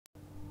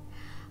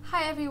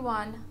Hi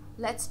everyone,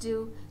 let's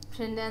do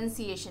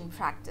pronunciation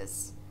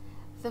practice.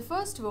 The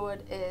first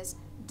word is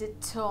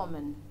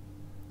determine.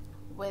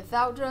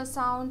 Without r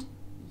sound,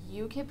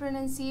 UK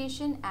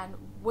pronunciation, and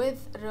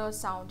with r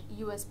sound,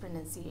 US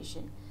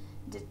pronunciation.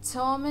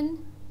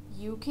 Determine,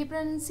 UK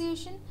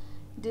pronunciation.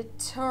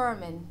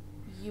 Determine,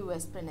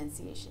 US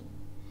pronunciation.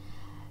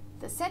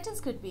 The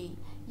sentence could be,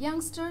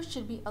 youngsters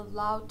should be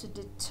allowed to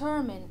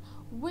determine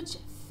which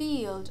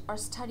field or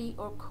study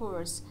or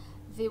course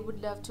they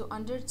would love to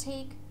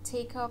undertake,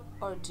 take up,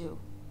 or do.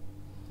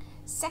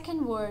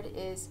 Second word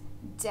is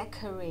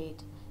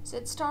decorate. So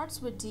it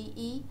starts with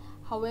DE,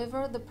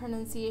 however the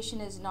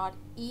pronunciation is not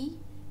E,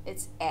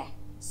 it's E.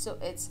 So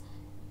it's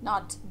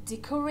not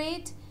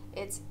decorate,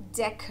 it's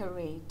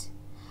decorate.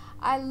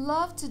 I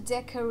love to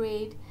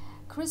decorate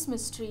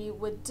Christmas tree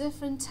with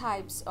different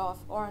types of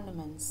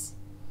ornaments.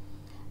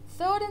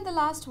 Third and the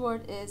last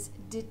word is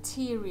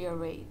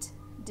deteriorate.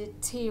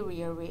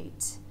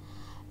 Deteriorate.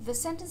 The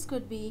sentence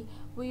could be,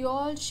 we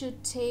all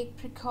should take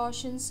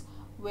precautions,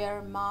 wear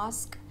a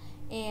mask,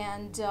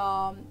 and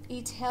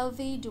eat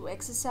healthy, do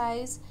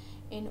exercise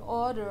in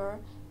order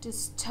to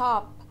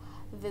stop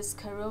this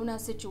corona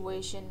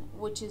situation,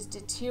 which is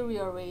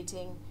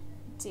deteriorating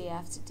day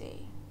after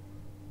day.